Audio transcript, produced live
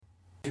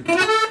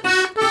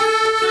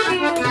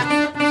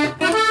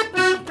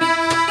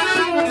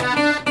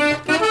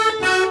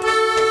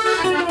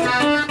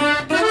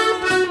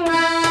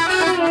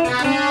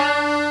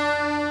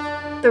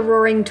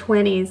roaring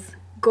 20s,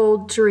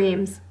 gold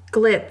dreams,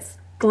 glitz,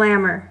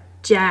 glamour,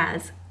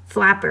 jazz,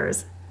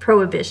 flappers,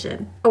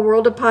 prohibition. A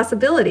world of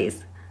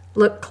possibilities.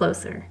 Look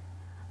closer.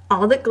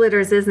 All that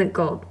glitters isn't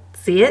gold.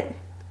 See it?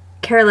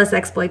 Careless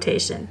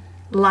exploitation,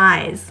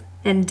 lies,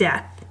 and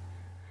death.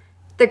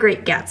 The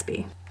Great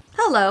Gatsby.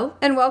 Hello,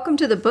 and welcome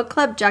to the Book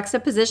Club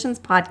Juxtapositions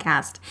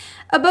podcast,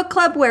 a book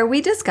club where we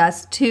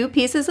discuss two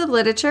pieces of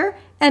literature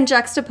and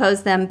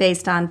juxtapose them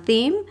based on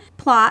theme,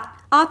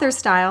 plot, author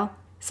style,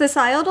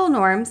 societal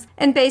norms,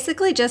 and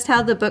basically just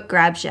how the book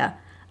grabs you.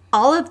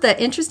 All of the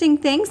interesting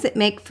things that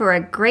make for a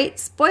great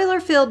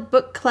spoiler-filled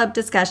book club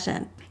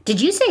discussion.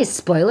 Did you say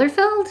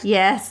spoiler-filled?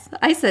 Yes,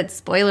 I said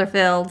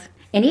spoiler-filled.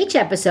 In each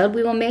episode,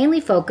 we will mainly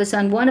focus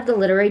on one of the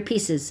literary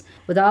pieces.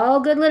 With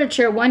all good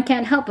literature, one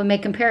can't help but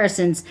make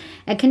comparisons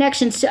and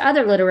connections to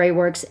other literary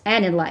works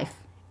and in life.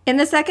 In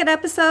the second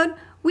episode,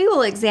 we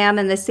will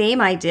examine the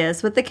same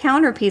ideas with the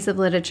counterpiece of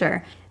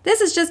literature.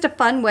 This is just a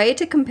fun way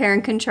to compare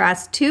and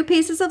contrast two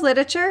pieces of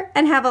literature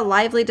and have a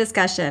lively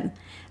discussion.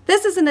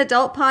 This is an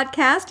adult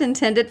podcast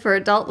intended for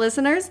adult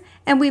listeners,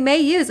 and we may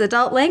use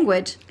adult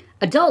language.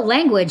 Adult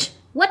language?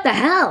 What the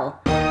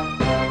hell?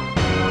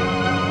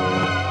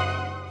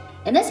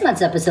 In this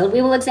month's episode,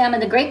 we will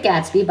examine The Great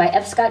Gatsby by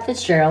F. Scott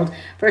Fitzgerald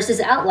versus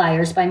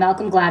Outliers by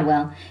Malcolm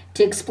Gladwell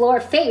to explore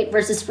fate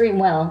versus free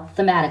will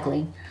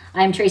thematically.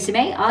 I am Tracy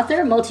May,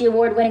 author,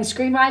 multi-award-winning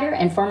screenwriter,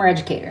 and former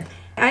educator.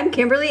 I'm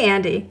Kimberly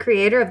Andy,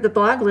 creator of the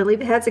blog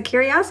Lily Heads of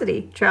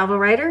Curiosity, travel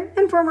writer,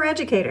 and former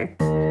educator.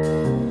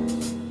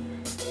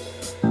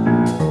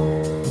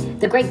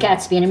 The Great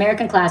Gatsby, an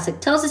American classic,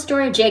 tells the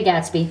story of Jay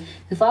Gatsby,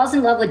 who falls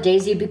in love with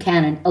Daisy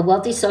Buchanan, a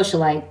wealthy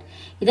socialite.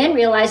 He then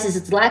realizes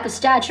his lack of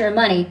stature and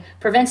money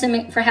prevents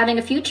him from having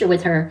a future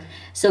with her,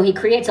 so he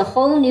creates a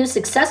whole new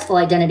successful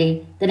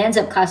identity that ends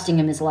up costing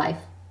him his life.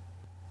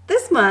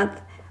 This month,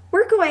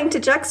 we're going to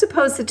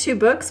juxtapose the two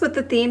books with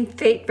the theme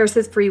Fate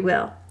versus Free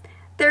Will.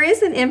 There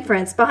is an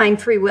inference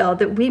behind free will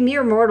that we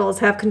mere mortals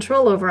have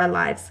control over our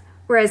lives,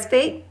 whereas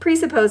fate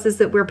presupposes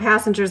that we're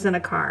passengers in a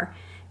car.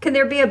 Can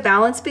there be a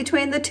balance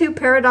between the two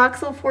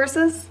paradoxical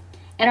forces?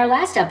 In our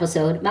last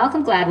episode,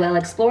 Malcolm Gladwell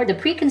explored the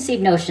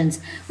preconceived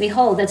notions we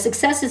hold that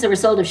success is a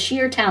result of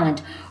sheer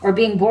talent or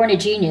being born a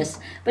genius,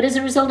 but is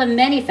a result of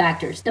many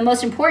factors, the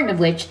most important of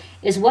which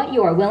is what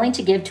you are willing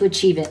to give to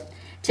achieve it.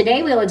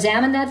 Today, we'll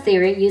examine that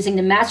theory using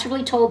the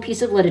masterfully told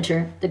piece of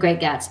literature, The Great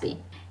Gatsby.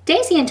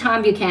 Daisy and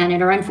Tom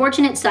Buchanan are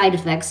unfortunate side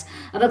effects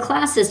of a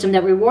class system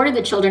that rewarded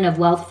the children of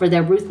wealth for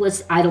their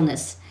ruthless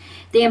idleness.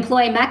 They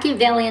employ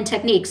Machiavellian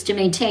techniques to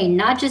maintain,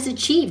 not just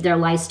achieve, their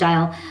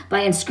lifestyle by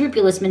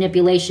unscrupulous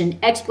manipulation,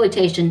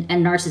 exploitation,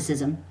 and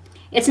narcissism.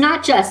 It's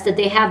not just that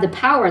they have the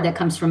power that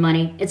comes from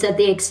money, it's that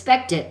they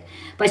expect it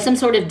by some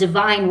sort of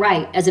divine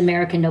right as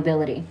American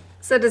nobility.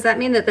 So does that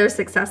mean that they're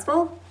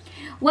successful?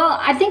 Well,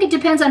 I think it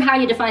depends on how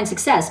you define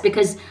success,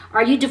 because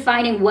are you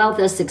defining wealth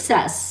as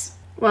success?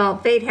 Well,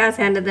 fate has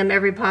handed them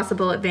every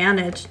possible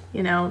advantage,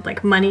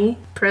 like money,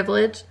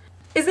 privilege.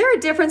 Is there a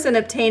difference in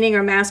obtaining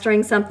or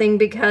mastering something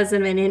because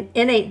of an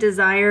innate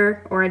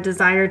desire or a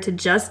desire to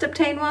just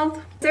obtain wealth?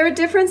 Is there a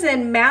difference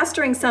in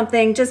mastering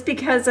something just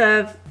because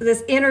of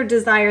this inner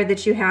desire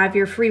that you have,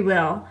 your free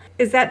will?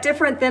 Is that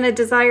different than a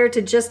desire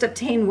to just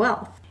obtain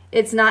wealth?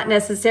 It's not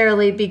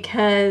necessarily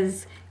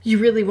because you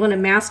really want to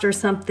master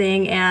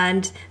something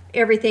and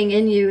everything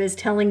in you is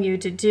telling you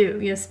to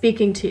do,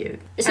 speaking to you.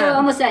 So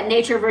almost that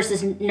nature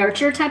versus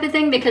nurture type of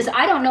thing, because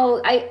I don't know,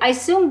 I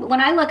assume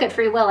when I look at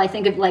free will, I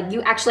think of like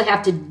you actually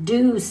have to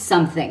do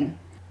something.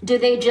 Do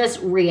they just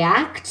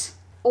react,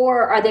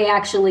 or are they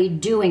actually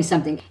doing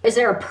something? Is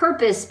there a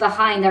purpose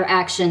behind their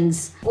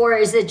actions, or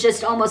is it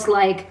just almost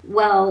like,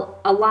 well,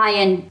 a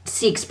lion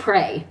seeks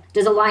prey?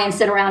 Does a lion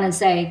sit around and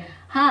say,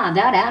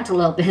 that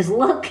antelope is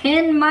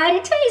looking mighty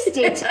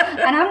tasty?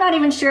 And I'm not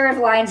even sure if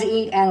lions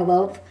eat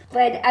antelope.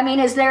 But,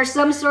 is there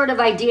some sort of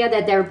idea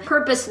that they're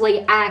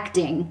purposely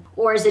acting,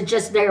 or is it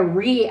just they're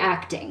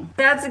reacting?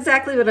 That's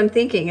exactly what I'm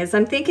thinking,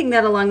 I'm thinking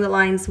that along the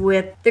lines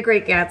with The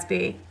Great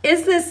Gatsby.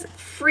 Is this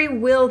free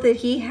will that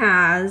he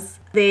has?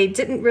 They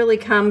didn't really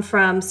come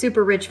from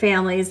super rich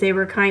families. They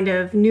were kind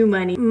of new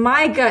money.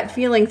 My gut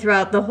feeling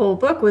throughout the whole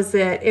book was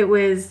that it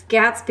was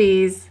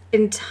Gatsby's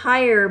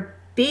entire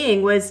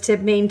being was to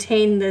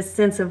maintain this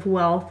sense of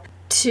wealth,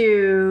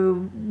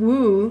 to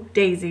woo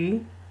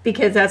Daisy,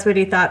 because that's what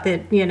he thought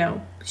that,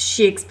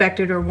 she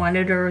expected or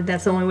wanted, or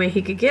that's the only way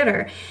he could get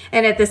her.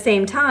 And at the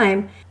same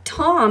time,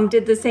 Tom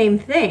did the same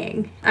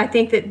thing. I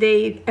think that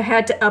they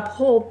had to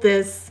uphold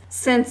this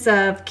sense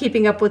of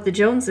keeping up with the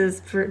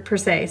Joneses, per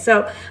se.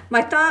 So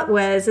my thought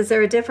was, is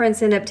there a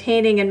difference in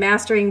obtaining and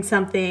mastering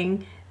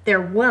something,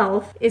 their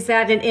wealth? Is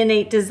that an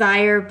innate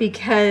desire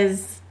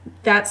because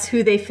that's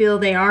who they feel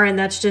they are and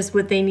that's just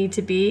what they need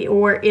to be?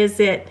 Or is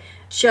it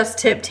just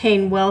to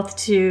obtain wealth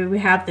to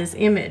have this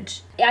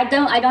image?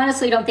 I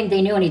honestly don't think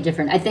they knew any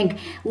different. I think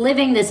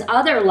living this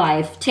other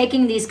life,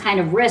 taking these kind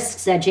of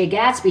risks that Jay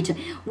Gatsby took,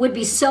 would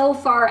be so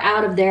far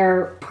out of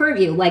their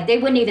purview. Like, they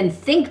wouldn't even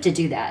think to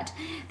do that.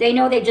 They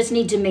know they just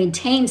need to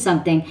maintain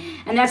something.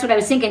 And that's what I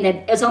was thinking,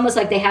 that it's almost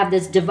like they have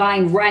this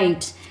divine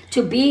right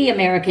to be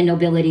American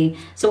nobility.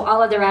 So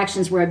all of their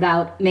actions were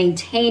about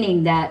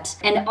maintaining that,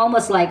 and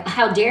almost like,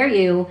 how dare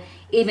you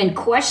even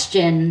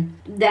question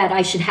that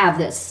I should have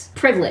this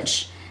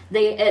privilege,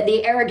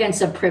 the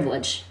arrogance of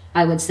privilege,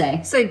 I would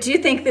say. So do you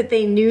think that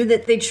they knew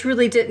that they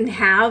truly didn't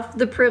have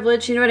the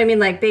privilege? You know what I mean?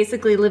 Like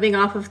basically living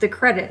off of the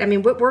credit. I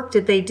mean, what work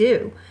did they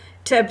do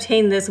to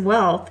obtain this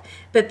wealth?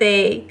 But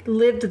they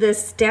lived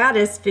this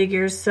status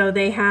figures, so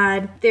they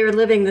were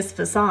living this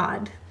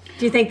facade.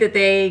 Do you think that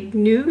they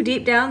knew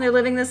deep down they're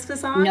living this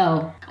facade?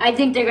 No. I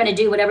think they're going to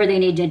do whatever they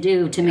need to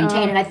do to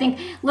maintain it. I think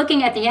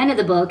looking at the end of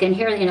the book, and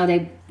here,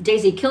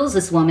 Daisy kills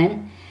this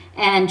woman,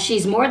 and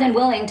she's more than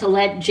willing to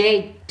let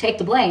Jay take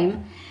the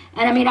blame.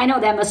 And I mean, I know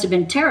that must have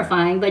been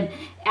terrifying, but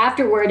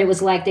afterward it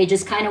was like they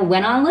just kind of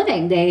went on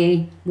living.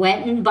 They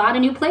went and bought a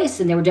new place,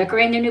 and they were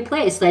decorating their new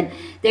place. That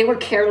they were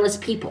careless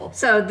people.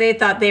 So they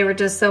thought they were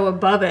just so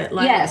above it.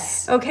 Like,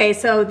 yes. Okay,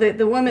 so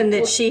the woman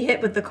that she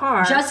hit with the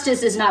car.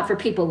 Justice is not for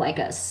people like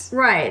us.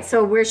 Right.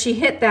 So where she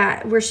hit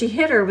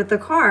her with the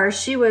car,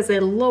 she was a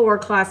lower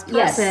class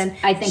person. Yes,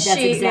 I think that's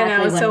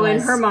exactly what so it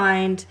was. in her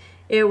mind,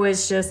 it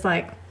was just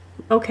like,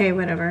 okay,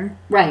 whatever.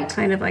 Right.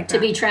 Kind of like that.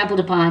 To be trampled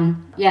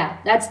upon. Yeah,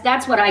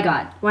 that's what I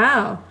got.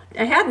 Wow.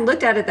 I hadn't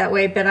looked at it that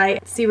way, but I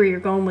see where you're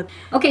going with.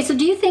 Okay, so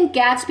do you think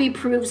Gatsby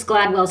proves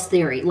Gladwell's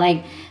theory?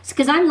 Like,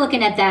 because I'm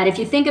looking at that. If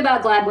you think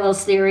about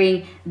Gladwell's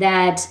theory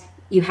that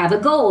you have a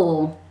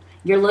goal,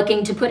 you're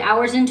looking to put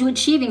hours into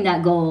achieving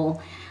that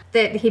goal.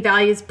 That he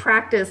values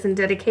practice and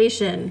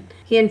dedication.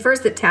 He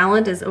infers that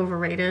talent is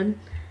overrated.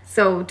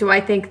 So do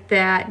I think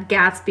that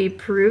Gatsby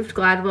proved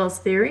Gladwell's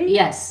theory?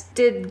 Yes.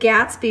 Did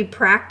Gatsby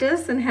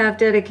practice and have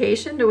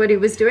dedication to what he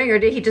was doing, or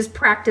did he just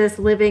practice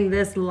living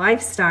this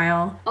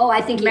lifestyle? Oh, I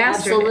think he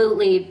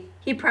absolutely...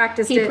 He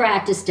practiced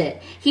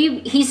it.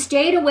 He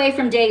stayed away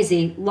from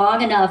Daisy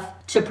long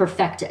enough to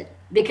perfect it.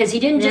 Because he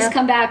didn't just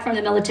come back from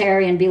the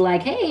military and be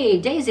like, hey,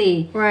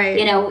 Daisy, right.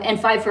 And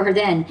fight for her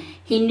then.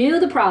 He knew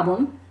the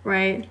problem.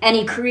 Right. And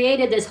he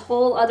created this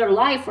whole other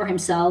life for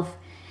himself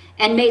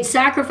and made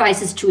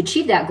sacrifices to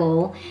achieve that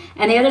goal.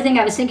 And the other thing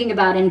I was thinking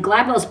about in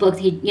Gladwell's book,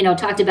 he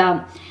talked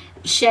about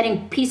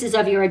shedding pieces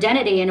of your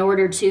identity in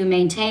order to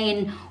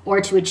maintain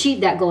or to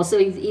achieve that goal. So,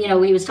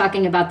 he was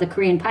talking about the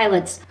Korean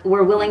pilots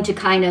were willing to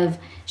kind of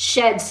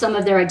shed some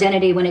of their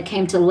identity when it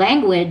came to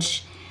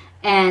language.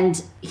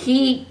 And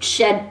he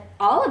shed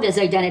all of his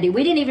identity.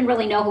 We didn't even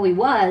really know who he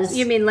was.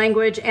 You mean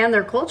language and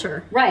their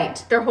culture.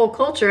 Right. Their whole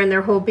culture and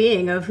their whole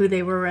being of who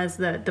they were as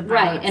the pilots.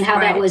 Right, and how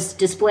that was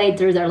displayed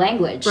through their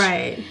language.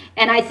 Right.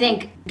 And I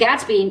think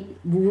Gatsby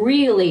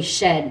really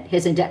shed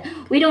his identity.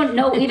 We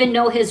don't even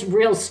know his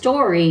real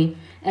story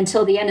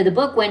until the end of the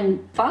book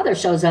when Father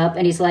shows up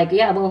and he's like,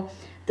 yeah, well,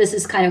 this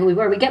is kind of who we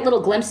were. We get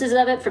little glimpses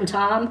of it from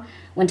Tom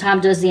when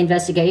Tom does the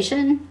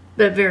investigation.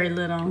 But very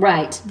little.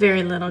 Right.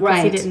 Very little. Because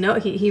right. he didn't know.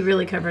 He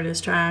really covered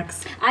his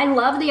tracks. I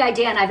love the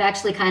idea, and I've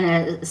actually kind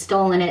of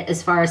stolen it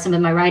as far as some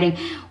of my writing,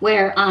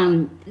 where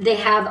they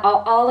have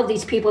all of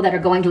these people that are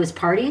going to his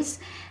parties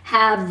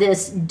have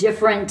this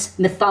different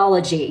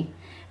mythology.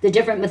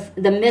 The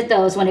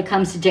mythos when it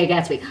comes to Jay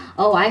Gatsby.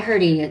 Oh, I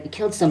heard he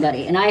killed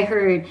somebody. And I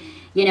heard,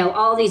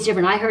 all these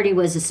different, I heard he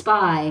was a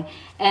spy.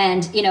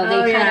 And, they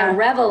kind of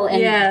revel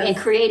in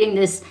creating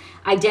this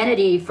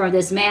identity for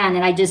this man.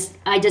 And I just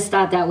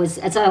thought that was,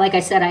 so like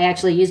I said, I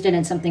actually used it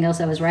in something else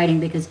I was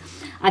writing because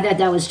I thought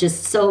that was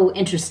just so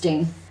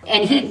interesting.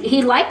 And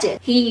he liked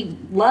it. He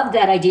loved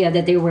that idea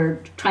that they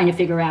were trying to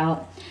figure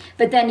out.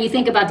 But then you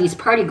think about these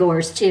party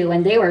goers too,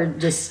 and they were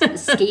just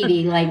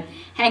skeevy, like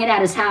hanging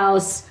at his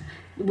house,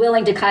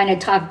 willing to kind of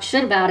talk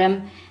shit about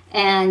him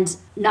and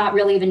not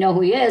really even know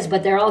who he is,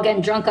 but they're all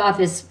getting drunk off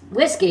his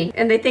whiskey.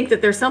 And they think that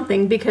there's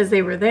something because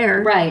they were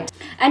there. Right.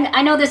 And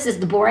I know this is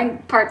the boring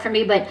part for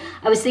me, but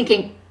I was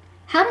thinking,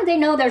 how did they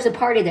know there's a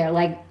party there?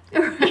 Like,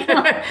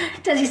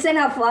 does he send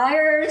out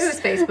flyers? It was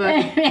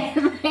Facebook.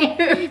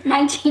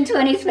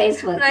 1920s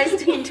Facebook.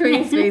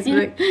 1920s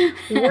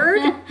Facebook.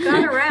 Word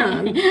got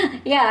around.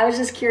 Yeah, I was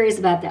just curious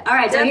about that. All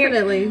right,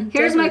 definitely. So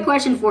here's my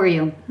question for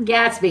you.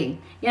 Gatsby.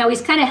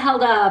 He's kind of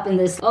held up in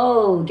this,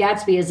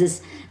 Gatsby is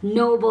this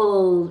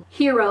noble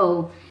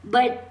hero.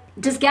 But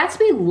does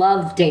Gatsby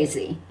love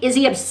Daisy? Is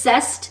he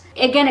obsessed?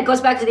 Again, it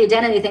goes back to the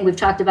identity thing we've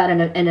talked about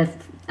in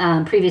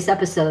a previous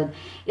episode.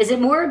 Is it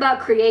more about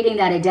creating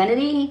that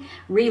identity,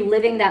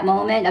 reliving that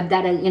moment of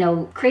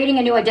that, creating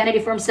a new identity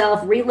for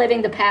himself,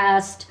 reliving the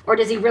past, or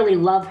does he really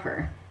love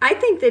her? I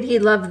think that he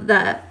loved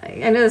that.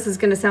 I know this is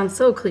going to sound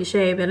so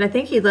cliche, but I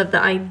think he loved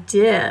the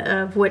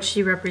idea of what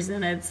she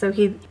represented. So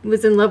he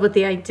was in love with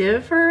the idea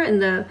of her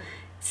and the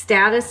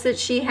status that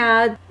she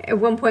had. At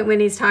one point when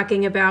he's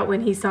talking about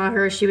when he saw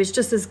her, she was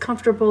just as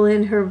comfortable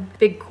in her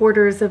big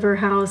quarters of her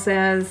house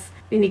as,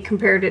 and he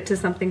compared it to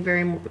something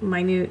very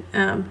minute.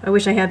 I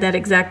wish I had that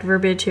exact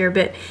verbiage here,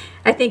 but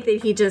I think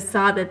that he just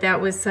saw that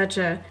that was such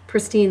a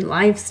pristine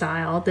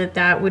lifestyle,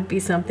 that would be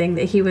something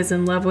that he was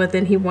in love with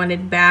and he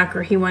wanted back,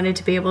 or he wanted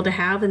to be able to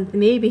have, and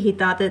maybe he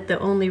thought that the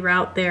only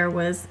route there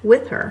was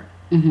with her.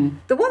 Mm-hmm.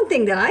 The one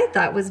thing that I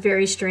thought was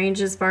very strange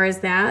as far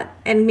as that,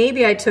 and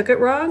maybe I took it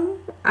wrong,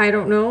 I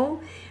don't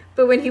know,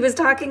 But when he was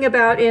talking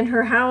about in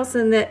her house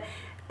and that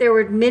there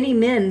were many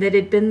men that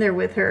had been there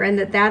with her and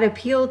that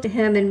appealed to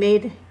him and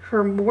made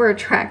her more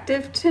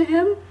attractive to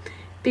him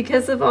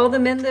because of all the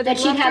men that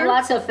she'd had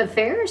lots of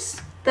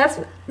affairs? That's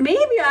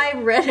maybe I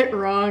read it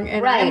wrong,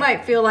 and I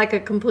might feel like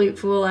a complete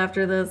fool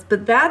after this,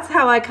 but that's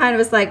how I kind of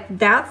was like,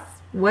 that's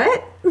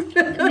what?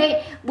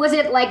 Was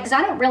it like, because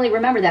I don't really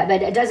remember that,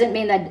 but it doesn't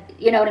mean that,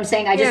 you know what I'm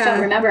saying? I just don't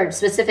remember it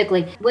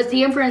specifically. Was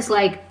the inference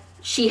like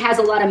she has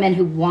a lot of men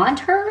who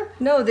want her?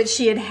 No, that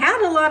she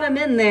had a lot of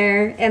men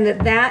there, and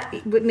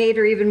that made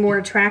her even more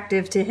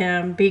attractive to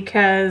him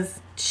because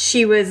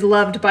she was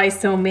loved by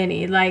so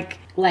many. Like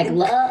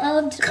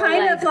loved?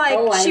 Kind of like,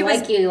 oh, she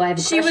like was, you. I have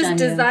a she crush was on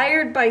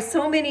desired you. by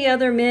so many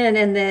other men,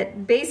 and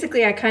that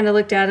basically I kind of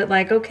looked at it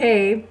like,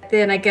 okay,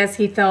 then I guess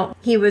he felt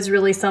he was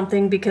really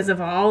something because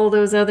of all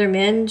those other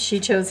men. She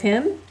chose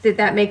him. Did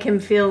that make him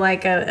feel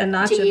like a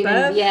notch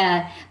above?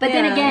 Yeah. But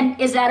then again,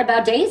 is that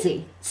about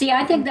Daisy? See,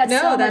 I think that's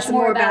much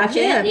more about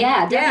him.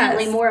 Yeah,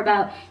 definitely more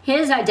about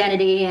his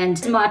identity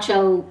and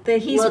macho that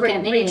he's look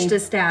at me. Reached a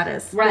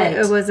status. Right.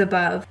 It was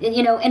above.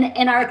 You know,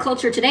 in our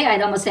culture today,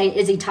 I'd almost say,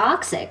 is he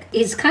toxic?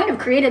 He's kind of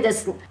created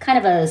this kind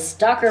of a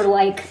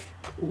stalker-like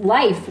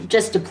life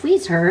just to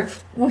please her.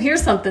 Well,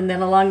 here's something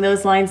then along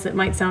those lines that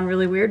might sound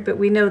really weird, but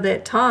we know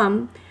that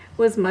Tom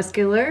was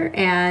muscular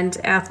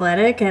and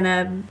athletic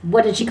and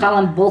what did she call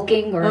him?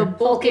 Bulking or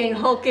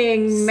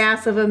hulking,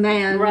 massive a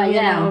man,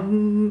 right?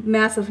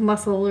 Massive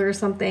muscle or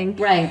something,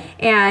 right?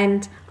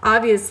 And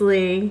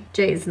obviously,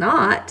 Jay's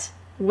not.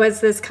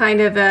 Was this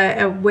kind of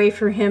a way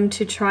for him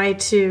to try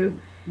to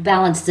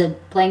balance the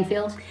playing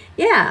field?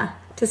 Yeah,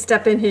 to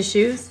step in his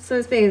shoes, so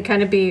to speak, and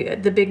kind of be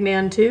the big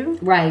man too.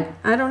 Right.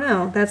 I don't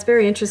know. That's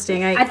very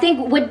interesting. I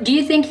think. Do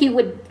you think he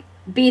would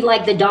be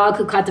like the dog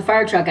who caught the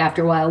fire truck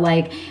after a while?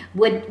 Like,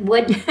 would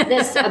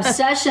this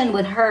obsession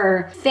with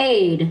her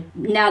fade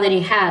now that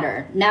he had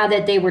her, now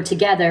that they were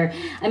together?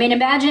 I mean,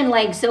 imagine,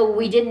 like, so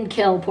we didn't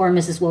kill poor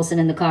Mrs. Wilson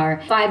in the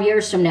car. 5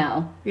 years from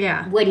now,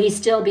 would he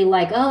still be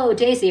like, oh,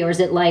 Daisy, or is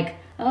it like,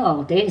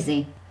 oh,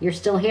 Daisy, you're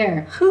still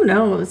here? Who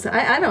knows?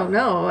 I don't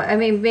know. I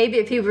mean, maybe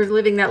if he were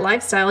living that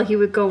lifestyle, he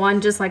would go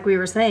on just like we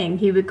were saying.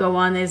 He would go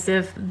on as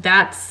if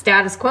that's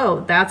status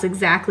quo. That's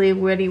exactly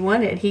what he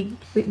wanted.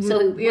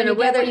 So, you know,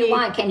 whether you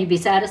want, can you be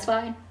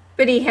satisfied?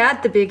 But he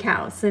had the big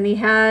house and he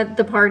had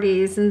the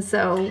parties, and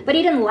so. But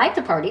he didn't like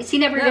the parties. He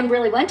never even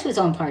really went to his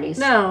own parties.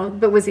 No,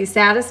 but was he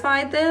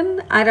satisfied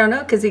then? I don't know,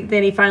 because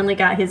then he finally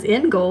got his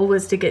end goal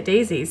was to get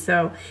Daisy.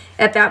 So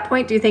at that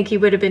point, do you think he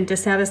would have been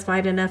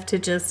dissatisfied enough to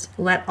just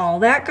let all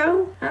that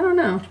go? I don't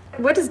know.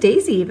 What does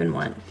Daisy even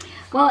want?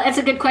 Well, that's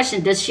a good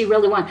question. Does she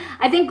really want?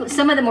 I think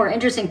some of the more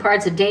interesting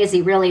parts of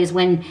Daisy really is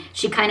when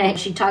she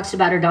talks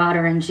about her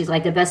daughter and she's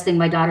like, the best thing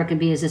my daughter can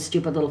be is a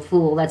stupid little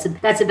fool. That's the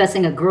best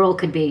thing a girl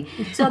could be.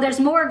 So there's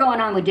more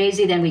going on with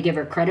Daisy than we give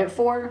her credit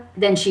for.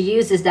 Then she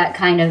uses that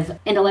kind of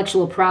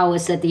intellectual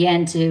prowess at the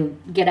end to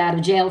get out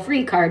of jail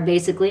free card,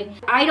 basically.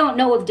 I don't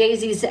know if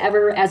Daisy's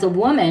ever, as a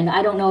woman,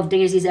 I don't know if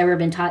Daisy's ever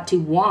been taught to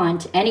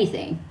want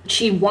anything.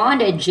 She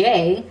wanted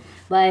Jay,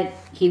 but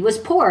he was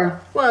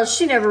poor. Well,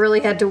 she never really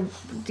had to.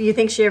 Do you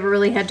think she ever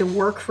really had to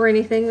work for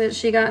anything that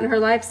she got in her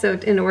life? So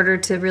in order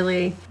to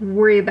really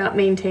worry about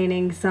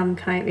maintaining some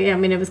kind, I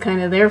mean, it was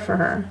kind of there for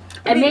her.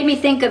 It made me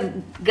think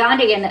of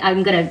Gandhi, and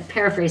I'm going to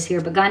paraphrase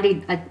here, but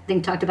Gandhi, I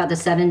think, talked about the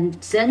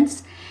 7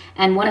 sins.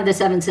 And one of the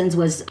 7 sins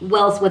was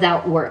wealth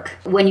without work.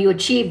 When you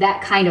achieve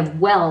that kind of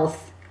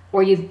wealth,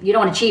 or you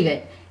don't achieve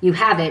it, you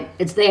have it,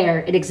 it's there,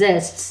 it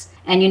exists,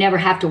 and you never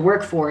have to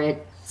work for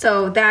it.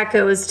 So that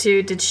goes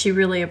to, did she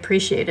really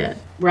appreciate it?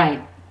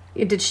 Right.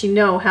 Did she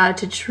know how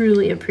to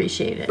truly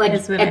appreciate it? Like,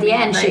 at the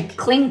end, she'd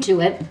cling to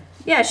it.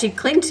 Yeah, she'd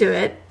cling to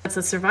it. It's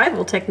a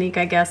survival technique,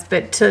 I guess,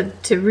 but to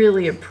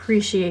really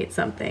appreciate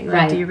something.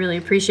 Like, do you really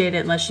appreciate it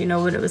unless you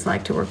know what it was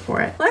like to work for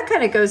it? Well, that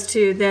kind of goes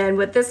to then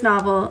with this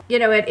novel, you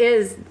know, it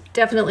is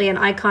definitely an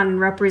icon and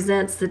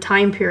represents the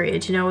time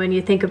period. You know, when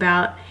you think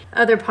about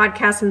other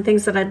podcasts and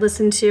things that I'd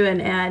listened to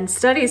and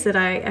studies that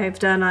I've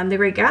done on The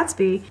Great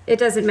Gatsby, it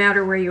doesn't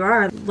matter where you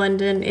are,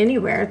 London,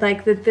 anywhere,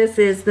 like that this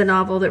is the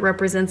novel that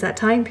represents that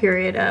time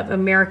period of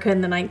America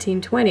in the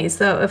 1920s.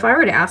 So if I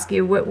were to ask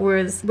you what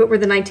were the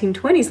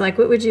 1920s like,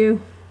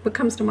 what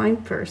comes to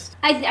mind first?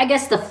 I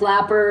guess the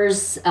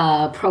flappers,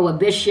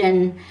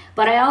 prohibition,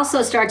 but I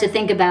also start to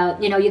think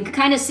about, you know, you can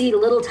kind of see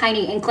little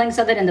tiny inklings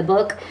of it in the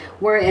book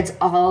where it's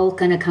all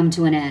going to come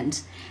to an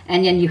end.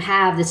 And then you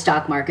have the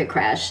stock market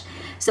crash.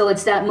 So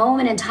it's that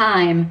moment in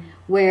time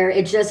where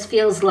it just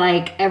feels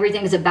like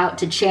everything's about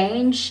to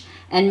change.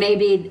 And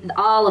maybe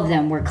all of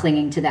them were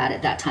clinging to that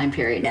at that time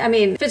period. I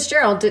mean,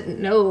 Fitzgerald didn't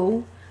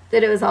know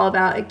that it was all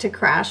about to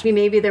crash. I mean,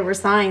 maybe there were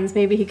signs.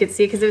 Maybe he could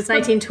see, because it was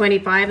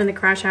 1925 and the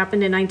crash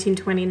happened in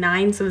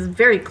 1929. So it was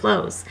very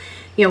close,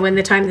 you know, when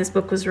the time this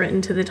book was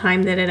written to the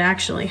time that it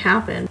actually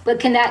happened. But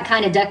can that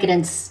kind of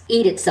decadence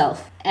eat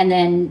itself and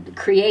then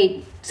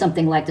create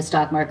something like the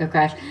stock market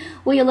crash?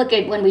 Well, you look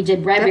at when we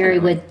did Bradbury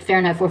with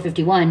Fahrenheit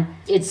 451,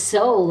 it's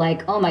so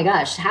like, oh my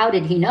gosh, how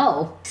did he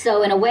know?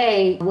 So in a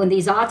way, when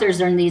these authors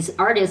and these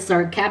artists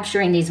are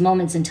capturing these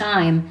moments in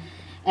time,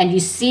 and you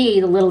see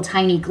the little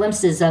tiny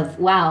glimpses of,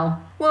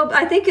 wow. Well,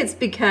 I think it's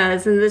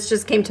because, and this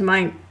just came to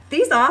mind,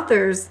 these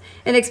authors,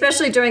 and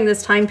especially during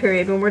this time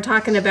period when we're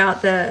talking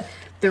about the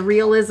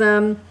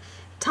realism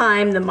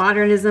time, the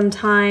modernism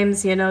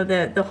times,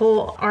 the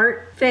whole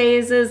art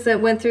phases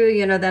that went through,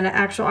 then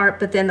actual art,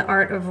 but then the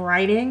art of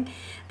writing,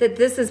 that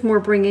this is more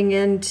bringing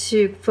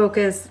into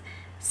focus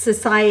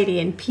society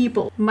and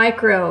people,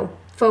 micro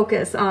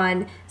focus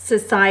on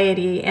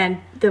society and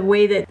the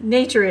way that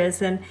nature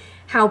is and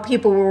how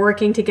people were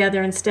working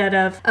together instead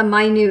of a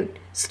minute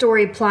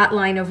story plot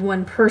line of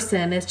one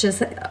person. It's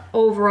just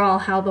overall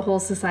how the whole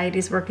society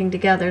is working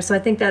together. So I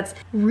think that's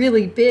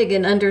really big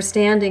in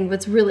understanding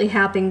what's really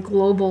happening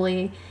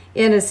globally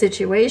in a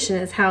situation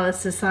is how is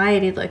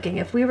society looking.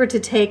 If we were to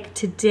take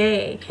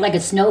today... Like a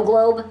snow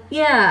globe?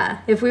 Yeah.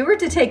 If we were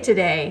to take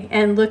today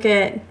and look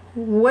at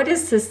what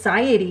is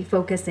society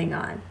focusing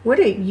on? What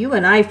do you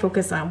and I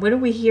focus on? What do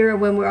we hear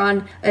when we're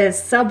on a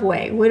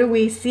subway? What do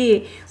we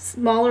see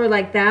smaller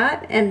like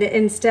that? And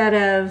instead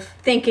of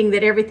thinking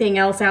that everything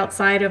else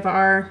outside of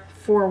our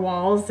four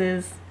walls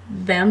is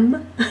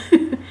them,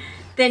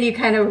 then you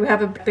kind of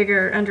have a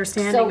bigger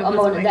understanding of what's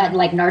going that on.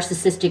 like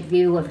narcissistic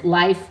view of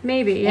life,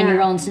 maybe, yeah, in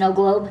your own snow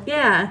globe.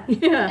 Yeah.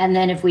 And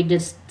then if we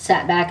just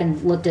sat back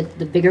and looked at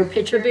the bigger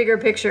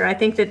picture, I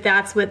think that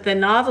that's what the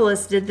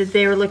novelists did. That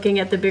they were looking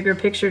at the bigger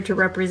picture to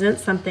represent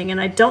something. And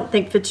I don't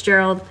think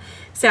Fitzgerald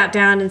sat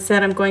down and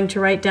said, I'm going to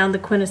write down the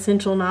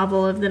quintessential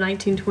novel of the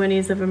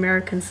 1920s of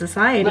American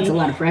society. That's a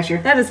lot of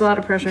pressure. That is a lot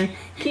of pressure.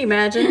 Can you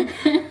imagine?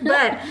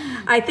 But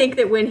I think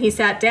that when he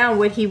sat down,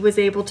 what he was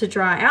able to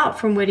draw out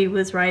from what he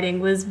was writing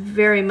was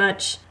very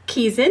much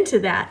keys into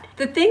that.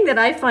 The thing that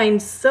I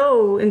find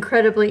so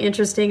incredibly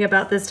interesting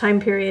about this time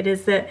period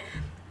is that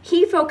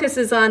he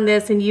focuses on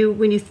this, and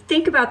when you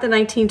think about the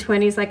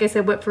 1920s, like I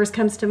said, what first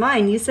comes to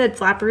mind? You said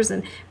flappers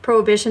and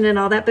prohibition and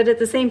all that, but at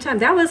the same time,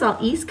 that was all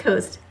East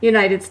Coast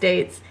United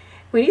States.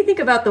 When you think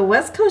about the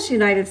West Coast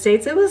United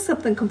States, it was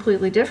something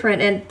completely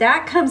different, and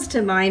that comes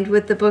to mind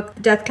with the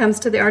book Death Comes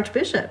to the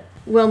Archbishop,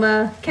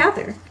 Wilma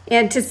Cather.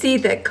 And to see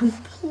the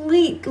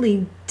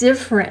completely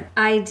different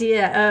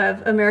idea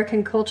of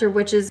American culture,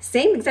 which is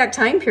same exact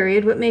time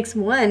period, what makes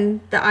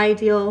one the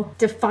ideal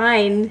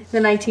define the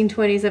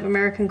 1920s of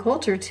American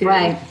culture to,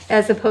 right,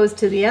 as opposed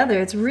to the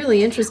other. It's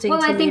really interesting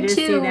to me to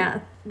see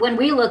that. When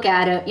we look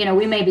at it,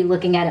 we may be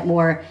looking at it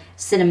more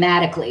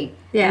cinematically.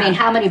 Yeah. I mean,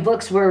 how many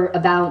books were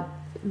about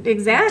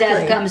exactly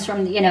Death Comes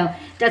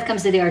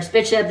to the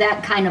Archbishop,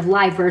 that kind of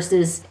life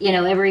versus,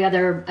 every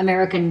other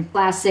American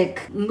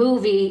classic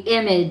movie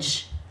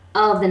image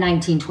of the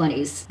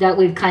 1920s that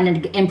we've kind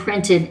of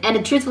imprinted.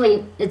 And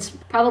truthfully, it's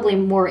probably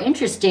more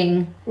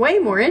interesting. Way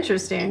more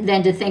interesting.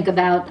 Than to think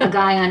about a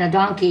guy on a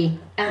donkey.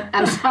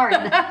 I'm sorry.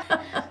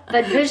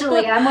 But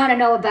visually, I want to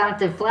know about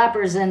the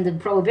flappers and the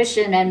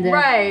prohibition and the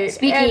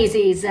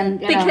speakeasies. And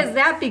because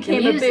that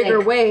became a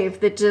bigger wave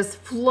that just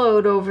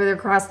flowed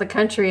across the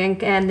country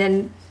and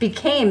then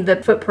became the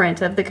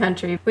footprint of the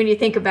country. When you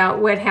think about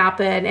what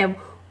happened and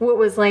what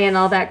was laying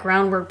all that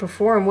groundwork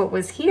before and what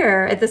was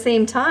here at the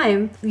same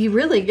time, you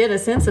really get a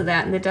sense of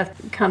that in the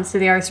Death Comes to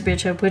the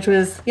Archbishop, which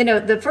was,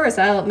 the first,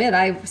 I'll admit,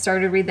 I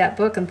started to read that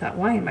book and thought,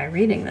 why am I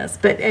reading this?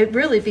 But it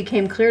really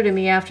became clear to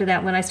me after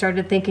that when I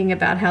started thinking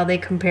about how they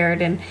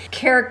compared and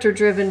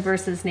character-driven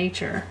versus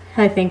nature,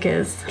 I think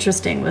is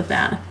interesting with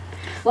that.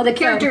 Well, the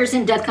characters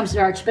in Death Comes to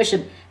the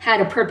Archbishop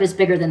had a purpose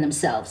bigger than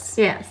themselves.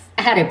 Yes.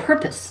 Had a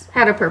purpose.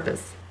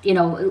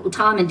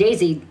 Tom and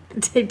Daisy,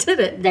 they did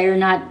it. They're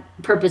not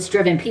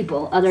purpose-driven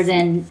people other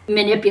than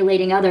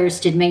manipulating others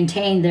to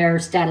maintain their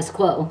status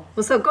quo.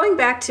 Well, so going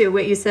back to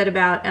what you said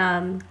about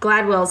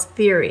Gladwell's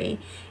theory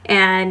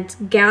and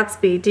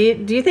Gatsby,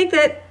 do you think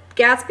that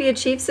Gatsby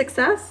achieved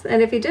success?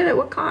 And if he did, at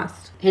what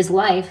cost? His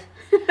life.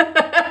 Duh, did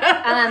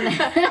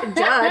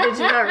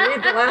you not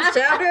read the last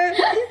chapter?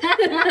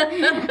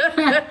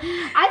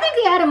 I think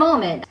he had a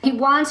moment. He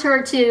wants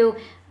her to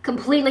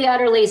completely,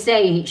 utterly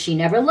say she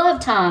never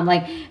loved Tom,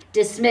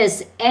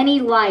 dismiss any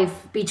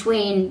life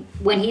between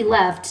when he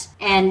left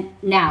and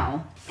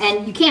now.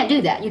 And you can't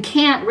do that. You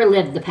can't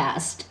relive the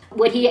past.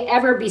 Would he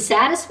ever be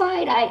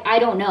satisfied? I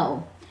don't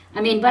know.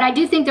 But I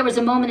do think there was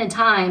a moment in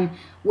time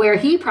where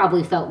he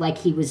probably felt like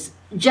he was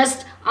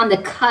just on the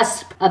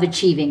cusp of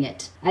achieving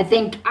it. I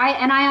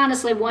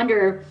honestly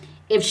wonder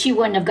if she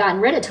wouldn't have gotten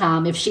rid of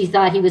Tom if she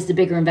thought he was the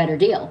bigger and better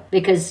deal.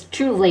 Because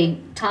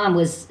truly, Tom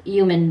was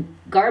human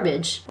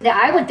garbage.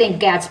 I would think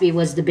Gatsby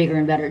was the bigger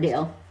and better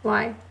deal.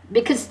 Why?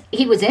 Because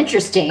he was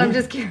interesting. I'm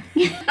just curious.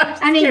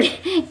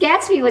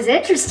 Gatsby was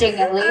interesting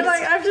at least.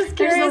 I'm just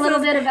curious. There's a little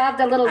bit about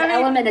the little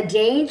element of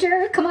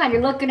danger. Come on,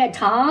 you're looking at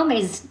Tom.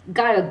 He's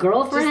got a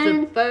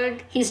girlfriend. Just a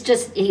bug. He's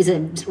a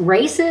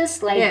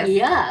racist. Yes.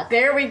 Yuck.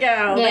 There we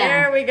go. Yeah.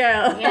 There we go.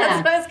 Yeah.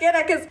 That's what I was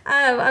getting at. Because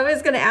I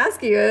was going to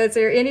ask you, is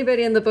there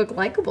anybody in the book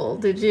likable?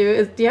 Do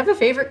you have a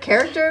favorite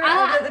character?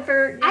 I think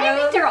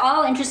they're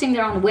all interesting in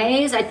their own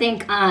ways. I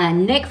think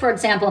Nick, for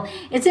example,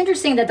 it's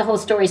interesting that the whole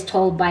story is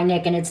told by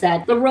Nick, and it's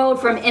that LaRoe road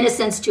from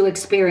innocence to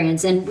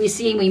experience. And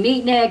we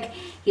meet Nick.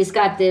 He's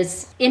got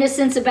this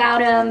innocence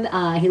about him.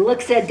 He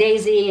looks at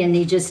Daisy and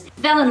he just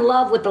fell in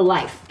love with the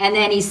life. And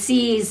then he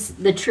sees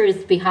the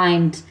truth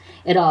behind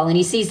it all. And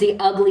he sees the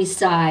ugly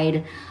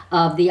side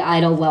of the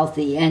idle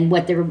wealthy and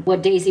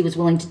what Daisy was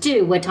willing to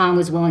do, what Tom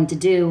was willing to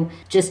do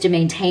just to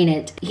maintain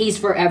it. He's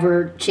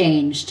forever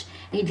changed.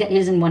 He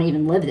doesn't want to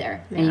even live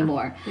there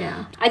anymore.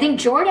 Yeah. I think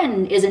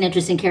Jordan is an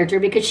interesting character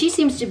because she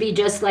seems to be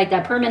just like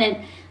that permanent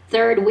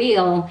third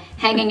wheel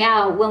hanging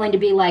out, willing to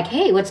be like,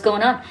 hey, what's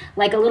going on?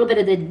 Like a little bit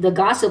of the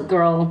gossip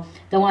girl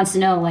that wants to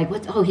know, like,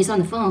 he's on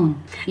the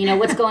phone. You know,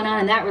 what's going on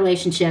in that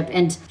relationship?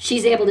 And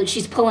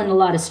she's pulling a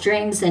lot of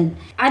strings. And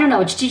I don't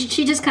know,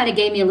 she just kind of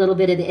gave me a little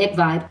bit of the ick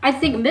vibe. I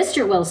think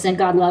Mr. Wilson,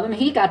 God love him,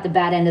 he got the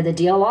bad end of the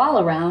deal all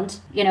around.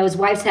 You know, his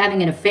wife's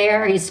having an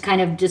affair. He's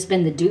kind of just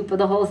been the dupe of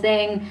the whole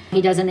thing.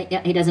 He doesn't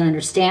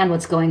understand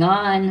what's going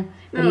on.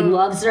 But he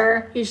loves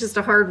her. He's just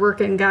a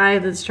hard-working guy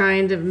that's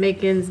trying to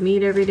make ends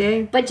meet every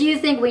day. But do you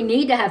think we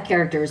need to have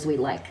characters we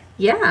like?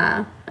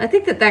 Yeah. I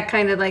think that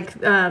kind of like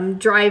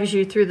drives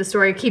you through the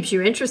story, keeps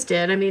you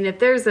interested. I mean, if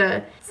there's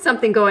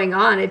something going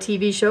on, a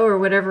TV show or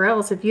whatever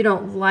else, if you're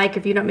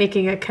not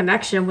making a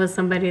connection with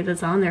somebody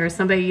that's on there, or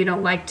somebody you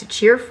don't like to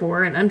cheer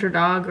for, an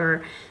underdog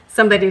or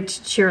somebody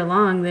to cheer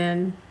along,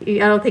 then I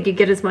don't think you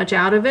get as much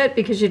out of it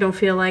because you don't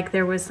feel like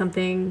there was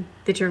something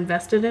that you're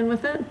invested in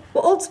with it.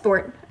 Well, Old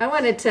Sport. I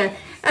wanted to...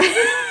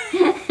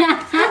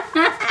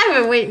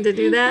 I've been waiting to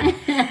do that.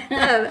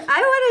 I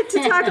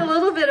wanted to talk a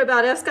little bit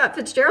about F. Scott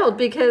Fitzgerald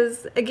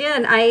because,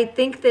 again, I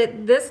think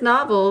that this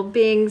novel,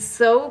 being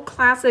so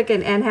classic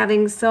and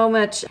having so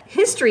much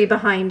history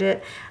behind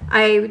it,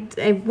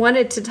 I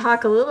wanted to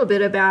talk a little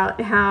bit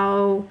about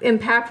how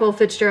impactful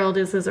Fitzgerald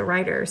is as a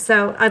writer.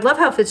 So I love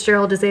how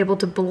Fitzgerald is able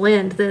to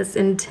blend this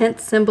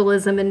intense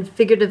symbolism and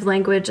figurative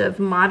language of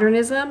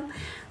modernism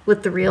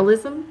with the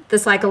realism, the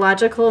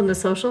psychological and the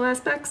social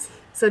aspects.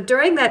 So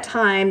during that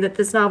time that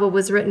this novel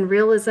was written,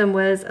 realism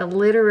was a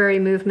literary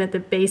movement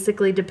that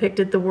basically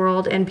depicted the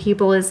world and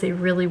people as they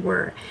really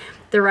were.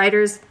 The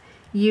writers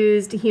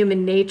used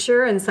human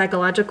nature and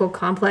psychological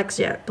complex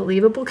yet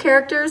believable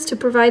characters to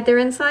provide their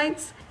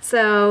insights.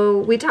 So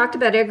we talked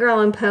about Edgar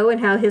Allan Poe and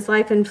how his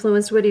life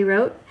influenced what he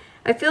wrote.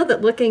 I feel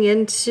that looking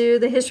into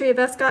the history of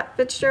F. Scott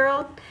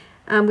Fitzgerald,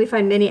 we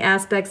find many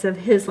aspects of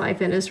his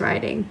life in his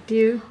writing. Do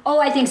you? Oh,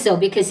 I think so,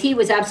 because he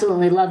was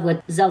absolutely in love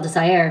with Zelda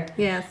Sayer.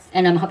 Yes.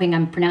 And I'm hoping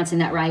I'm pronouncing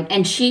that right.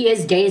 And she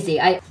is Daisy.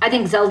 I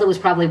think Zelda was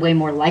probably way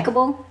more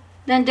likable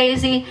than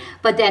Daisy,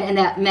 but then in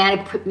that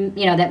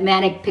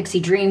manic pixie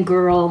dream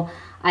girl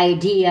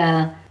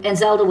idea, and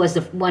Zelda was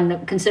the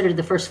one considered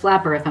the first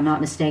flapper, if I'm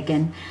not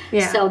mistaken.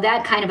 Yeah. So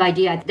that kind of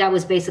idea, that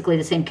was basically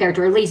the same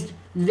character, or at least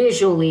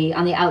visually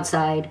on the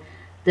outside,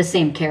 the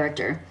same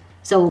character.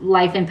 So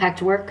life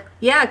impact work?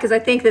 Yeah, because I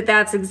think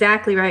that's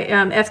exactly right.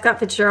 F. Scott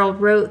Fitzgerald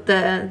wrote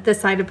The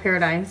Side of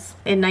Paradise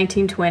in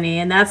 1920,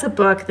 and that's a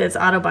book that's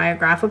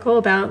autobiographical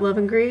about love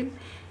and greed.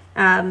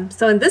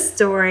 So in this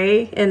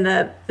story, in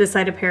The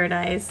Side of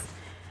Paradise,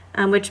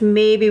 which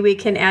maybe we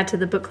can add to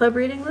the book club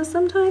reading list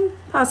sometime,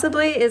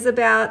 possibly, is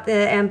about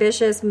the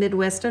ambitious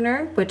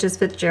Midwesterner, which is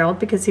Fitzgerald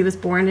because he was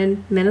born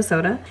in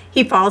Minnesota.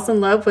 He falls in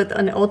love with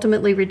and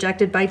ultimately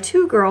rejected by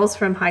two girls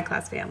from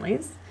high-class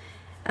families.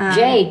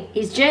 Jay.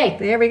 He's Jay.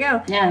 There we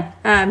go.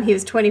 Yeah. He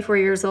was 24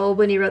 years old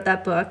when he wrote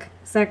that book.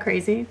 Isn't that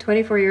crazy?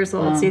 24 years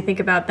old. So you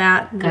think about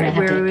that,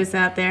 where he was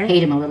out there.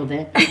 Hate him a little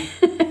bit.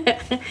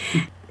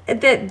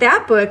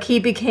 That book, he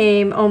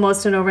became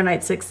almost an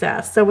overnight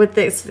success. So with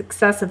the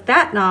success of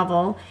that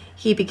novel,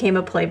 he became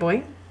a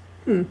playboy.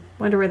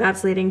 Wonder where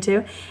that's leading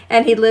to.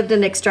 And he lived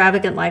an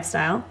extravagant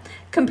lifestyle.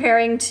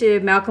 Comparing to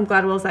Malcolm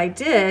Gladwell's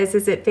ideas,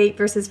 is it fate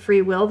versus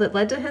free will that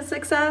led to his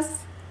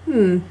success?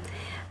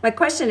 My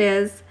question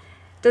is,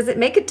 does it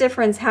make a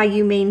difference how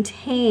you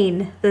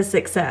maintain the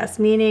success?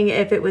 Meaning,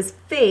 if it was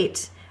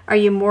fate, are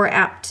you more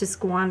apt to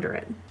squander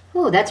it?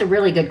 Oh, that's a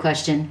really good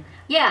question.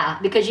 Yeah,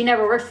 because you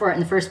never worked for it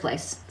in the first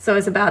place. So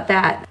it's about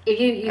that.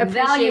 If you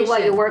value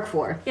what you work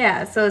for.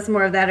 Yeah, so it's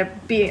more of that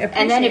appreciating.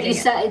 And then if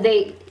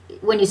you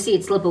when you see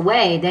it slip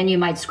away, then you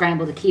might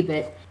scramble to keep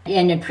it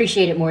and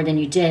appreciate it more than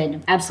you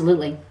did.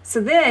 Absolutely.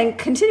 So then,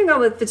 continuing on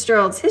with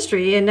Fitzgerald's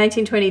history, in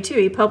 1922,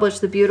 he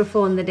published The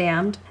Beautiful and the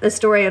Damned, the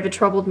story of a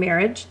troubled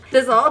marriage.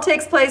 This all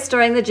takes place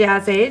during the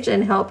Jazz Age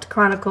and helped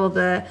chronicle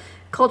the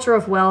culture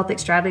of wealth,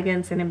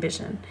 extravagance, and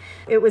ambition.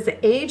 It was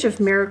the age of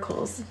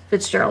miracles,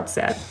 Fitzgerald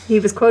said. He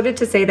was quoted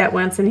to say that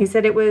once, and he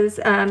said it was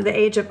the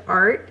age of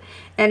art,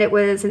 and it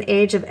was an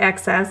age of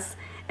excess,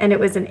 and it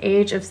was an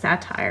age of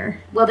satire.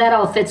 Well, that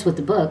all fits with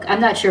the book.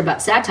 I'm not sure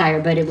about satire,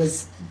 but it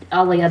was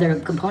all the other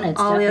components.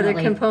 All definitely. The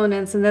other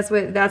components, and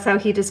that's how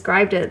he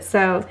described it.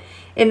 So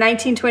in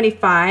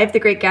 1925, The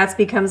Great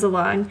Gatsby comes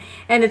along,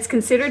 and it's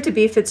considered to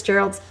be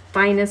Fitzgerald's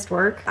finest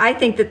work. I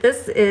think that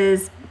this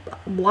is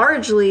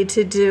largely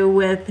to do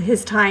with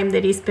his time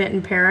that he spent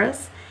in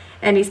Paris,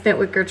 and he spent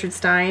with Gertrude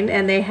Stein,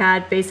 and they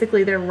had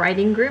basically their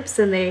writing groups,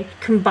 and they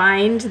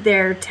combined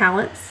their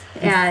talents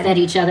and fed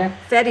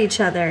each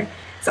other.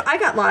 So I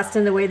got lost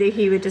in the way that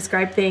he would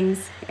describe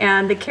things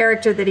and the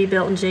character that he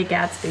built in Jay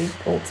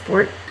Gatsby, Old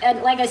Sport.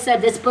 And like I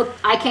said, this book,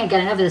 I can't get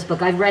enough of this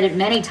book. I've read it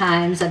many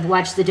times. I've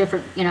watched the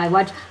different, I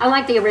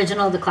like the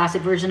original, the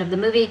classic version of the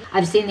movie.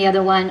 I've seen the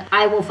other one.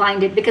 I will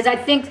find it because I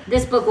think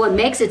this book, what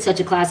makes it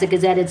such a classic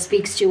is that it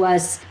speaks to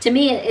us. To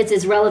me, it's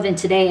as relevant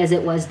today as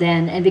it was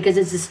then. And because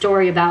it's a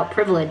story about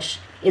privilege.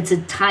 It's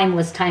a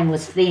timeless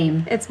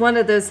theme. It's one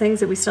of those things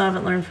that we still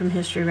haven't learned from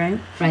history, right?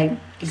 Right,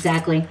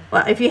 exactly.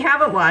 Well, if you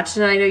haven't watched,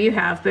 and I know you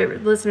have,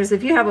 but listeners,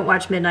 if you haven't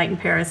watched Midnight in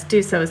Paris,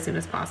 do so as soon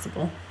as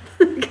possible.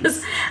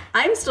 Because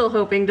I'm still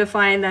hoping to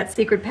find that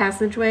secret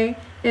passageway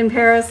in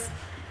Paris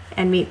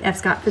and meet F.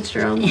 Scott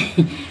Fitzgerald.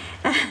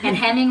 And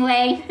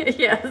Hemingway.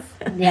 Yes.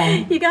 Yeah.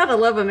 You gotta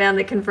love a man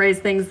that can phrase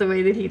things the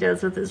way that he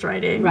does with his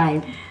writing.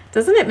 Right.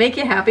 Doesn't it make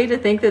you happy to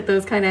think that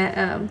those kind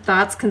of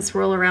thoughts can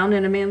swirl around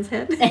in a man's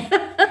head?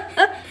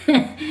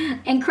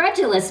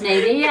 Incredulous,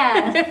 maybe,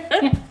 yeah.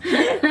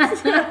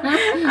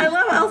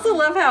 I also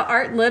love how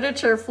art and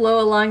literature flow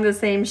along the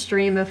same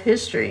stream of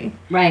history.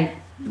 Right.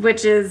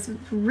 Which is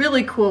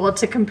really cool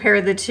to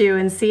compare the two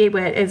and see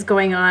what is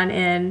going on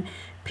in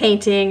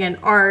painting and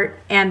art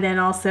and then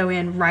also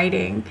in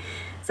writing.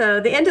 So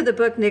the end of the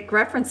book, Nick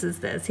references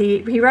this.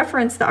 He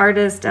referenced the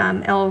artist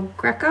El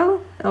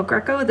Greco, the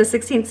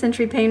 16th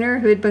century painter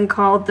who had been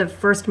called the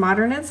first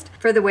modernist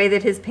for the way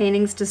that his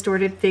paintings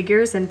distorted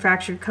figures and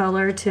fractured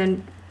color.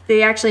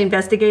 They actually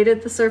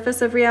investigated the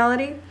surface of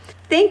reality.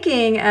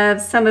 Thinking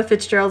of some of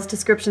Fitzgerald's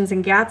descriptions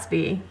in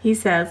Gatsby, he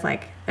says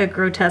like a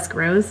grotesque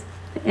rose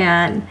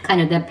and kind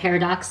of the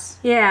paradox.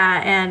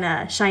 Yeah,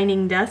 and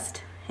shining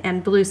dust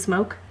and blue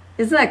smoke.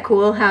 Isn't that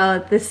cool how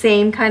the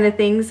same kind of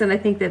things, and I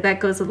think that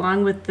goes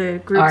along with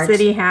the groups Art. that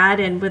he had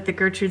and with the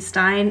Gertrude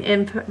Stein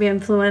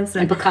influence.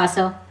 And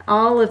Picasso.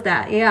 All of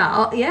that,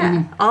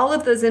 yeah. All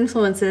of those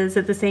influences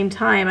at the same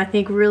time, I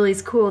think really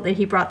is cool that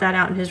he brought that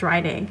out in his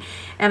writing.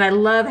 And I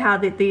love how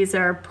that these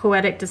are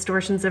poetic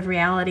distortions of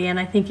reality, and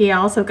I think he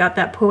also got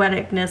that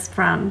poeticness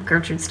from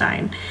Gertrude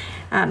Stein.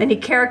 And he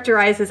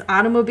characterizes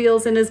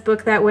automobiles in his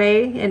book that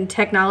way, and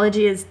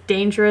technology is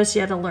dangerous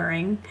yet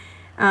alluring.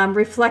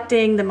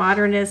 Reflecting the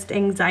modernist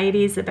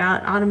anxieties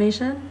about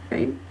automation,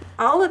 right?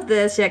 All of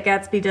this, yet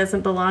Gatsby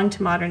doesn't belong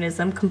to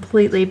modernism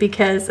completely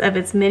because of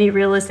its many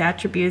realist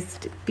attributes,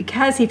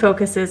 because he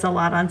focuses a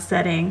lot on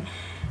setting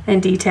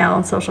and detail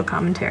and social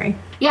commentary.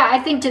 Yeah, I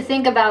think to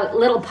think about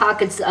little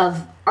pockets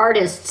of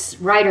artists,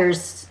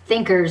 writers,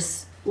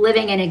 thinkers,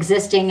 living and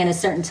existing in a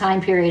certain time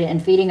period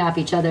and feeding off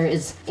each other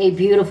is a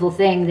beautiful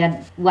thing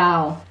that,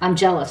 wow, I'm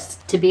jealous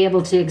to be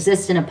able to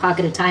exist in a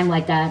pocket of time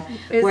like that.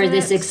 Where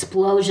this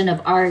explosion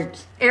of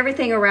art.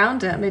 Everything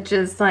around him, it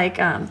just like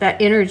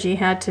that energy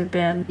had to have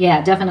been.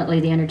 Yeah, definitely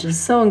the energy.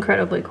 So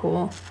incredibly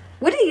cool.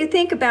 What do you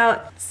think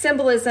about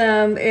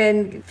symbolism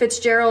in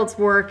Fitzgerald's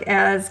work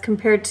as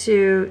compared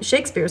to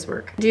Shakespeare's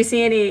work? Do you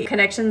see any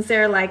connections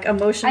there, like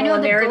emotional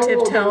and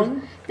narrative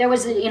tone? There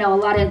was, a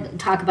lot of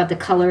talk about the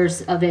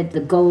colors of it, the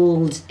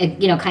gold,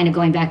 kind of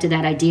going back to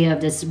that idea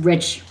of this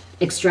rich,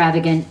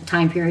 extravagant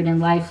time period in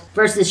life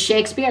versus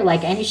Shakespeare,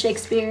 like any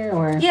Shakespeare,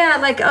 or yeah,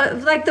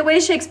 like the way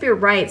Shakespeare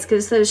writes,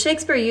 because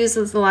Shakespeare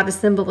uses a lot of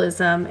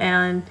symbolism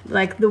and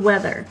like the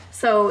weather.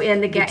 So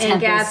in in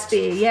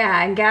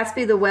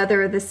Gatsby, the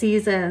weather, the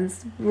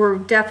seasons were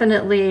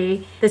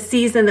definitely the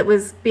season that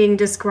was being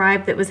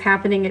described that was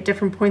happening at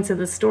different points of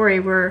the story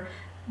were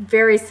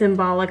very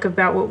symbolic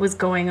about what was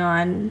going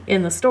on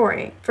in the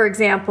story. For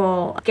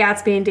example,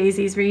 Gatsby and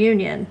Daisy's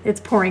reunion. It's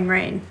pouring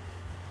rain,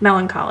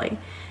 melancholy.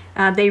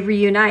 They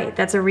reunite.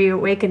 That's a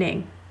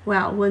reawakening.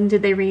 Well, when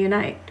did they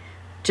reunite?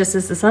 Just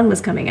as the sun was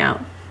coming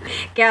out.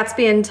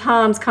 Gatsby and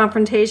Tom's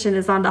confrontation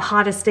is on the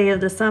hottest day of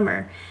the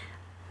summer,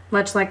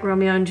 much like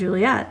Romeo and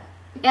Juliet.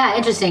 Yeah,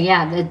 interesting.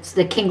 Yeah, it's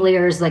the King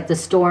Lear's, like the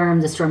storm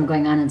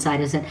going on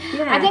inside, isn't it?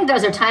 Yeah. I think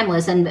those are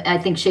timeless, and I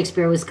think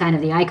Shakespeare was kind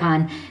of the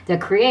icon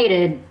that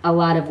created a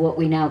lot of what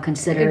we now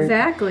consider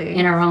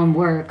in our own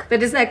work.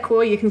 But isn't that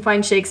cool? You can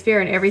find Shakespeare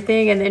and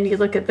everything, and then you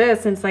look at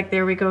this, and it's like,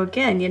 there we go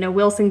again.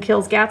 Wilson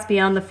kills Gatsby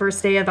on the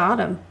first day of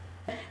autumn.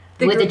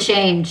 With a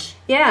change.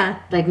 Yeah.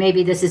 Like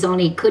maybe this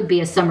could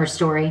be a summer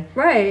story.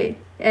 Right.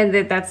 And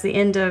that's the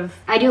end of...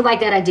 I do like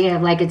that idea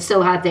of, like, it's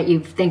so hot that you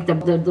think the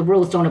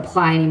rules don't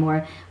apply anymore.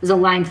 It was a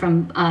line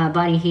from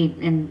Body Heat,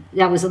 and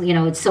that was,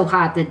 it's so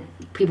hot that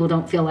people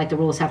don't feel like the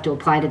rules have to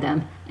apply to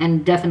them.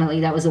 And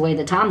definitely that was the way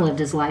that Tom lived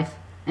his life.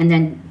 And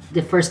then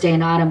the first day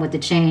in autumn with the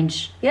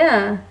change.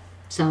 Yeah.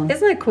 So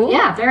isn't that cool?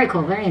 Yeah, very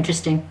cool. Very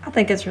interesting. I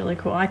think it's really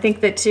cool. I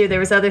think that, too, there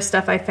was other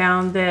stuff I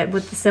found that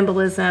with the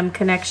symbolism,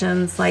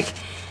 connections, like...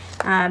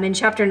 in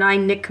Chapter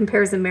 9, Nick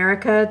compares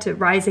America to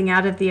rising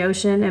out of the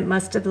ocean. It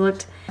must have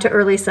looked to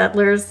early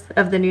settlers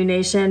of the new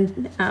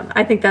nation.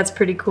 I think that's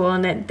pretty cool.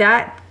 And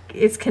that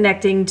is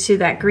connecting to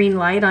that green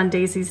light on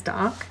Daisy's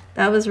dock.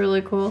 That was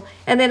really cool.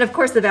 And then, of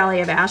course, the Valley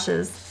of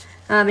Ashes.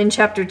 In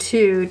Chapter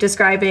 2,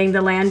 describing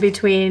the land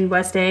between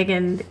West Egg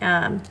and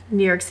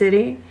New York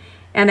City.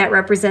 And that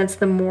represents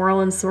the moral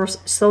and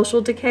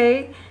social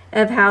decay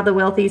of how the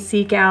wealthy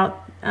seek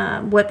out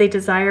what they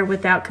desire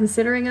without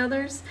considering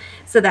others.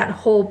 So that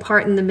whole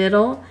part in the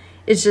middle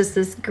It's just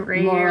this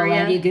gray Moral area.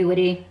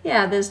 ambiguity.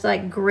 Yeah, this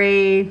like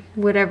gray,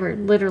 whatever,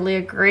 literally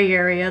a gray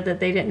area that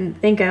they didn't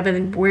think of.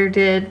 And where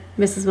did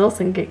Mrs.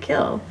 Wilson get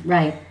killed?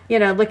 Right.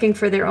 Looking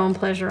for their own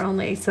pleasure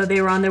only. So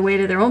they were on their way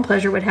to their own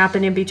pleasure. What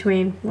happened in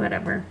between,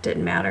 whatever,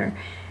 didn't matter.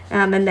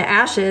 And the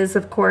ashes,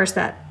 of course,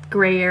 that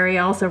gray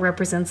area also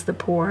represents the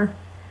poor.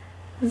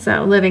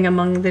 So living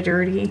among the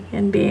dirty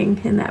and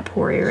being in that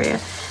poor area.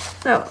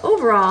 So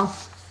overall,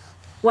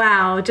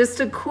 wow,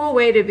 just a cool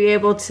way to be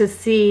able to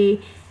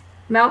see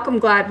Malcolm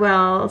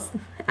Gladwell's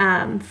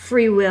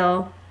free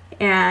will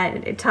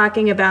and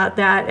talking about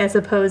that as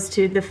opposed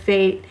to the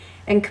fate,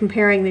 and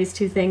comparing these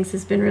two things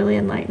has been really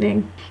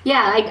enlightening.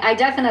 Yeah, I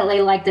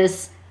definitely like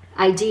this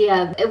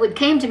idea. It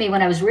came to me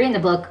when I was reading the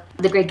book,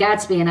 The Great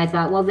Gatsby, and I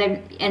thought, well,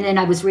 and then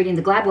I was reading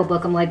the Gladwell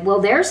book. I'm like, well,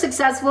 they're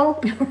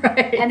successful,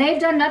 Right. and they've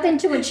done nothing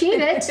to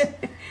achieve it.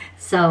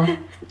 So,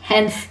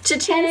 hence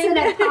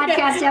that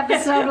podcast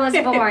episode was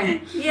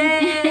born.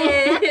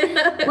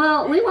 Yay!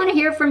 Well, we want to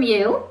hear from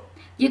you.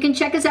 You can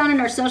check us out on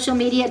our social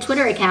media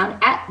Twitter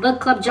account at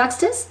Book Club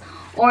Juxtas,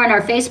 or on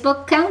our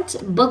Facebook account,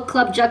 Book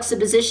Club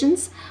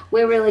Juxtapositions,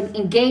 where we'll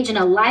engage in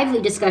a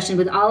lively discussion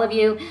with all of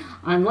you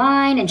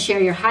online and share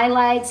your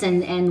highlights,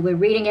 and we're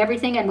reading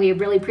everything, and we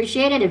really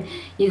appreciate it. If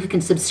you can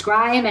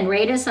subscribe and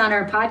rate us on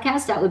our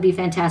podcast, that would be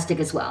fantastic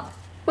as well.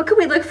 What can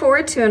we look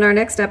forward to in our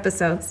next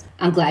episodes?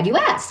 I'm glad you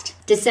asked.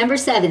 December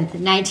 7th,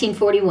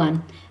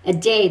 1941, a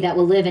day that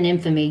will live in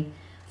infamy.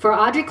 For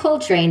Audrey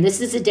Coltrane,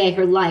 this is a day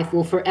her life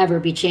will forever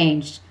be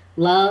changed.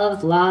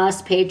 Love,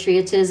 loss,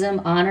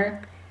 patriotism,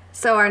 honor.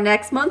 So our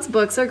next month's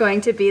books are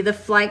going to be The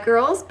Flight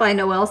Girls by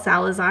Noelle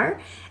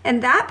Salazar,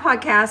 and that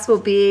podcast will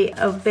be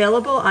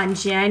available on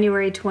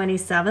January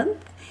 27th.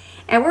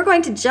 And we're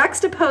going to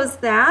juxtapose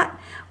that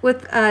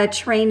with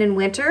Train in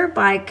Winter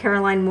by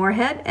Caroline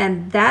Moorhead,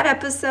 and that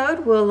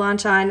episode will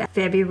launch on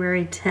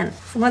February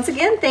 10th. Once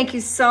again, thank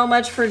you so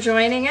much for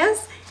joining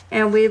us,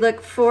 and we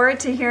look forward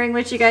to hearing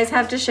what you guys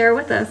have to share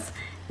with us.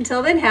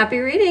 Until then, happy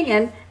reading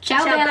and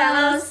Ciao,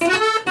 bellos.